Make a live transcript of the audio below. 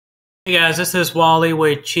Hey guys, this is Wally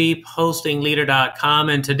with cheaphostingleader.com,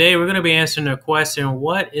 and today we're going to be answering the question,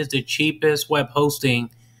 what is the cheapest web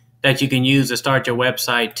hosting that you can use to start your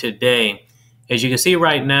website today? As you can see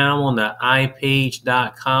right now, I'm on the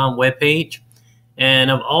iPage.com webpage,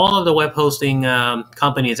 and of all of the web hosting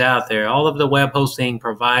companies out there, all of the web hosting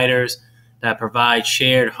providers that provide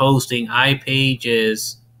shared hosting, iPage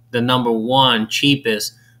is the #1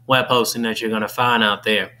 cheapest web hosting that you're going to find out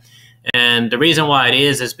there. And the reason why it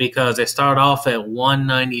is because they start off at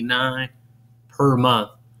 $199 per month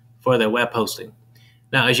for their web hosting.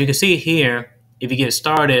 Now, as you can see here, if you get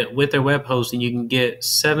started with their web hosting, you can get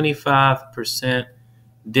 75%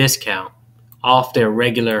 discount off their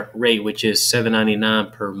regular rate, which is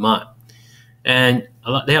 $7.99 per month. And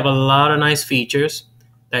they have a lot of nice features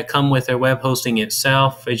that come with their web hosting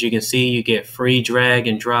itself. As you can see, you get free drag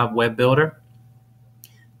and drop web builder,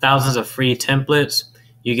 thousands of free templates.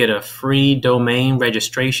 You get a free domain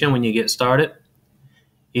registration when you get started.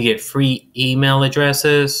 You get free email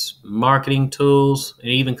addresses, marketing tools. It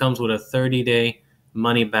even comes with a 30-day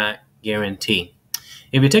money-back guarantee.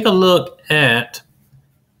 If you take a look at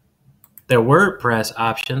their WordPress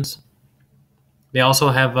options, they also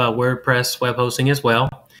have WordPress web hosting as well.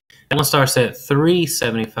 That one starts at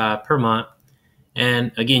 $375 per month.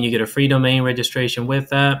 And again, you get a free domain registration with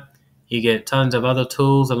that. You get tons of other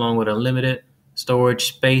tools along with unlimited storage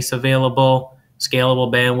space available, scalable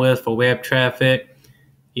bandwidth for web traffic.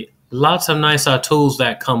 Lots of nice tools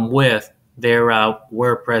that come with their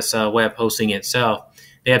WordPress web hosting itself.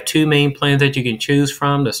 They have two main plans that you can choose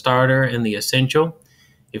from, the starter and the essential.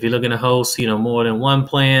 If you're looking to host, more than one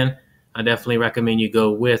plan, I definitely recommend you go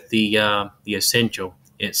with the essential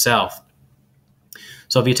itself.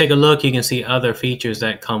 So if you take a look, you can see other features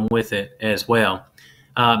that come with it as well.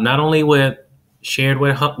 Not only with shared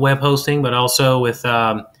web hosting, but also with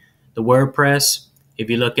the WordPress. If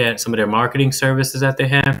you look at some of their marketing services that they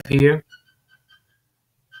have here,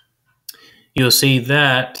 you'll see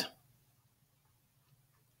that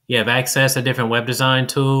you have access to different web design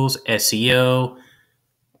tools, SEO,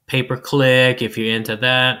 pay-per-click if you're into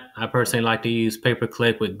that. I personally like to use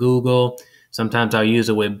pay-per-click with Google. Sometimes I'll use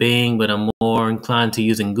it with Bing, but I'm more inclined to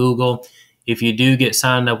using Google. If you do get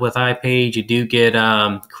signed up with iPage, you do get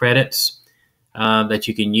credits that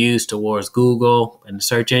you can use towards Google and the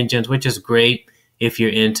search engines, which is great if you're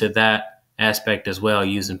into that aspect as well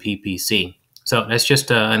using PPC. So that's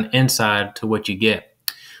just an insight to what you get.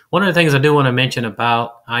 One of the things I do want to mention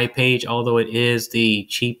about iPage, although it is the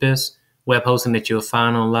cheapest web hosting that you'll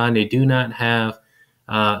find online, they do not have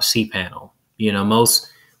cpanel. Most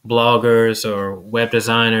bloggers or web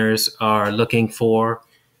designers are looking for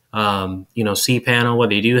cpanel. What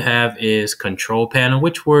they do have is control panel,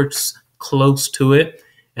 which works close to it.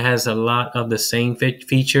 It has a lot of the same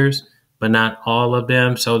features, but not all of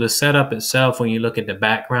them. So the setup itself, when you look at the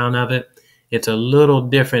background of it, it's a little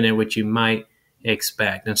different than what you might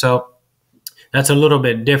expect. And so that's a little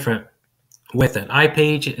bit different with it.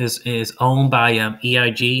 iPage is owned by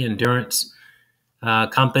EIG, Endurance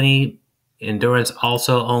company. Endurance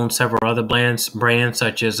also owns several other brands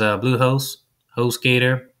such as Bluehost,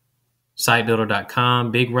 HostGator,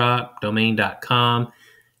 SiteBuilder.com, Big Rock, Domain.com,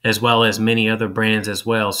 as well as many other brands as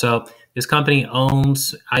well. So this company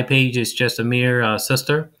owns iPage, is just a mere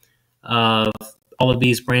sister of all of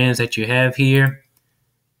these brands that you have here,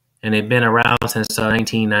 and they've been around since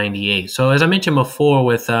 1998. So as I mentioned before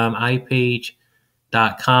with iPage.com,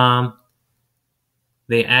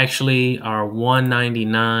 they actually are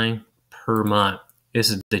 $199 per month. This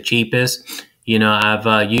is the cheapest.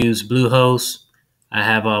 I've used Bluehost. I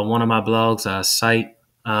have one of my blogs,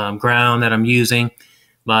 SiteGround, that I'm using.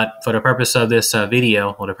 But for the purpose of this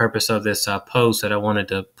video, or the purpose of this post that I wanted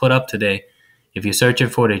to put up today, if you're searching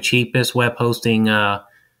for the cheapest web hosting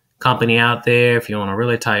company out there, if you're on a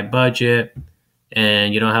really tight budget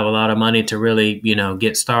and you don't have a lot of money to really,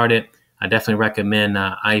 get started, I definitely recommend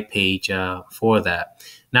iPage for that.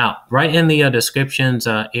 Now, right in the descriptions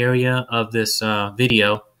area of this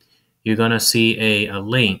video, you're going to see a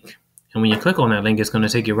link. And when you click on that link, it's going to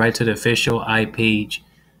take you right to the official iPage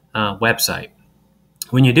website.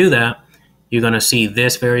 When you do that, you're going to see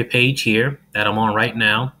this very page here that I'm on right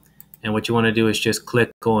now. And what you want to do is just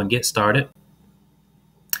click on Get Started.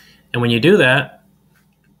 And when you do that,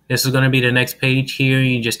 this is going to be the next page here.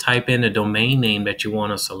 You just type in the domain name that you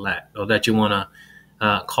want to select, or that you want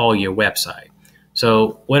to call your website.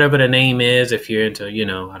 So whatever the name is, if you're into,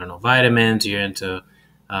 vitamins, you're into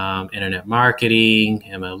internet marketing,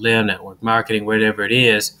 MLM, network marketing, whatever it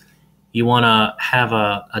is, you want to have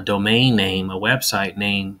a domain name, a website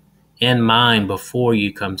name in mind before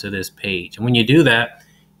you come to this page. And when you do that,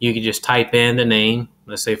 you can just type in the name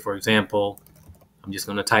Let's say, for example, I'm just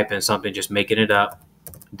going to type in something, just making it up.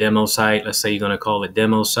 Demo site. Let's say you're going to call it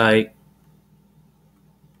demo site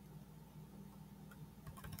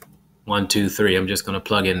 123. I'm just going to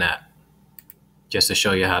plug in that just to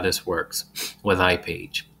show you how this works with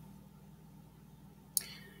iPage.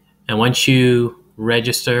 And once you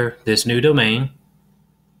register this new domain,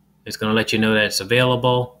 it's going to let you know that it's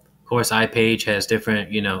available. Of course, iPage has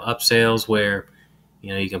different, upsells where,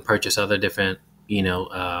 you can purchase other different,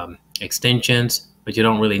 extensions, but you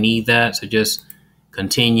don't really need that. So just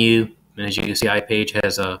continue. And as you can see, iPage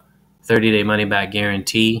has a 30-day money-back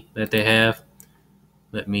guarantee that they have.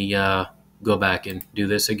 Let me go back and do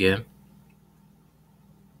this again.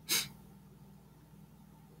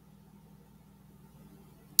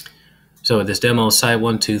 So with this demo site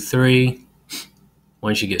 123,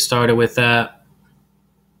 once you get started with that,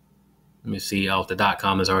 let me see, oh, the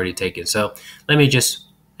 .com is already taken. So let me just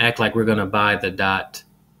act like we're going to buy the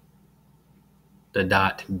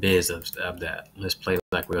 .biz of that. Let's play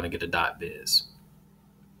like we're going to get the .biz.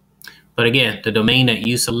 But again, the domain that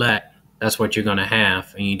you select, that's what you're going to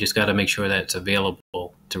have, and you just got to make sure that it's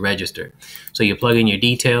available to register. So you plug in your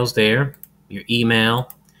details there, your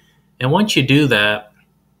email, and once you do that,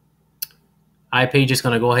 iPage is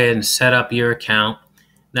going to go ahead and set up your account.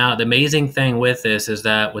 Now, the amazing thing with this is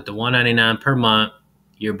that with the $199 per month,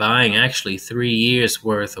 you're buying actually 3 years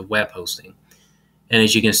worth of web hosting. And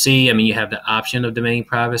as you can see, you have the option of domain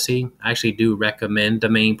privacy. I actually do recommend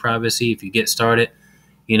domain privacy if you get started,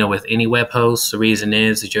 with any web host. The reason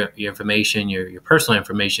is that your information, your personal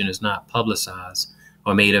information is not publicized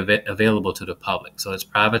or made available to the public. So it's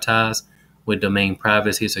privatized with domain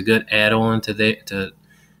privacy. It's a good add-on to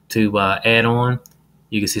add on.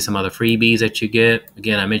 You can see some other freebies that you get.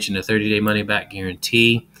 Again, I mentioned the 30-day money-back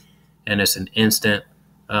guarantee, and it's an instant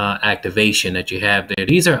activation that you have there.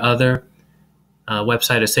 These are other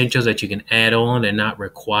website essentials that you can add on and not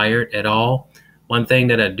required at all. One thing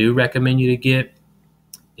that I do recommend you to get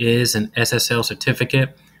is an Ssl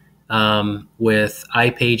Certificate. With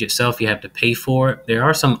iPage itself, you have to pay for it. There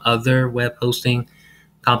are some other web hosting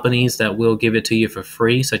companies that will give it to you for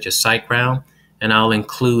free, such as SiteGround. And I'll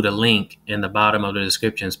include a link in the bottom of the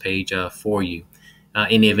descriptions page for you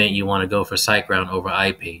in the event you want to go for SiteGround over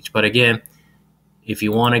iPage. But again, if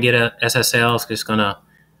you want to get a SSL, it's just going to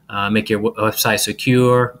make your website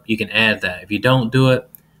secure. You can add that. If you don't do it,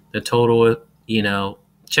 the total,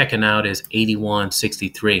 checking out is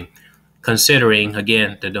 $81.63. Considering,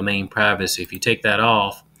 again, the domain privacy. If you take that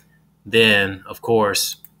off, then, of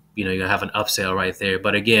course, you'll have an upsell right there.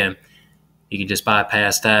 But again, you can just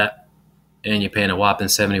bypass that, and you're paying a whopping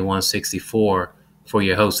 $71.64 for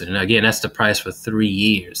your hosting. And again, that's the price for 3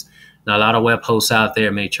 years. Now, a lot of web hosts out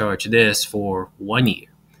there may charge this for 1 year.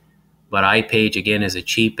 But iPage, again, is the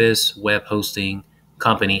cheapest web hosting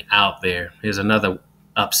company out there. Here's another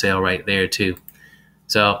upsell right there, too.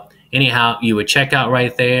 So anyhow, you would check out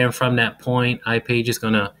right there. And from that point, iPage is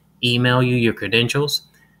going to email you your credentials.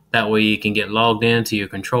 That way you can get logged into your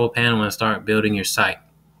control panel and start building your site.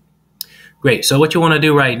 Great. So what you want to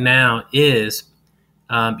do right now is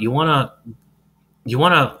you want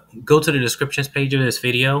to go to the descriptions page of this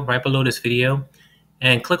video, right below this video,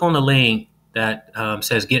 and click on the link that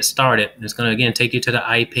says Get Started. It's going to, again, take you to the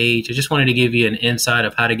iPage. I just wanted to give you an insight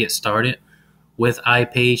of how to get started with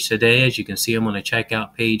iPage today. As you can see, I'm on the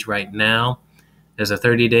checkout page right now. There's a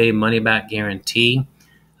 30-day money-back guarantee.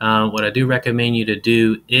 What I do recommend you to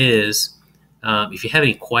do is, if you have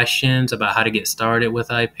any questions about how to get started with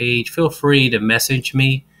iPage, feel free to message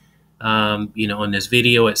me, on this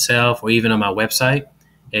video itself or even on my website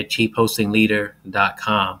at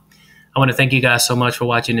cheaphostingleader.com. I want to thank you guys so much for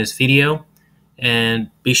watching this video, and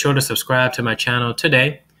be sure to subscribe to my channel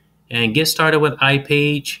today and get started with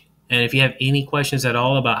iPage. And if you have any questions at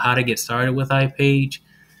all about how to get started with iPage,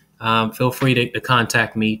 feel free to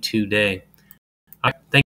contact me today. All right,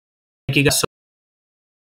 thank you guys so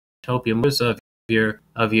much. Hope you're members of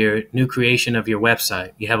your new creation of your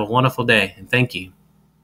website. You have a wonderful day, and thank you.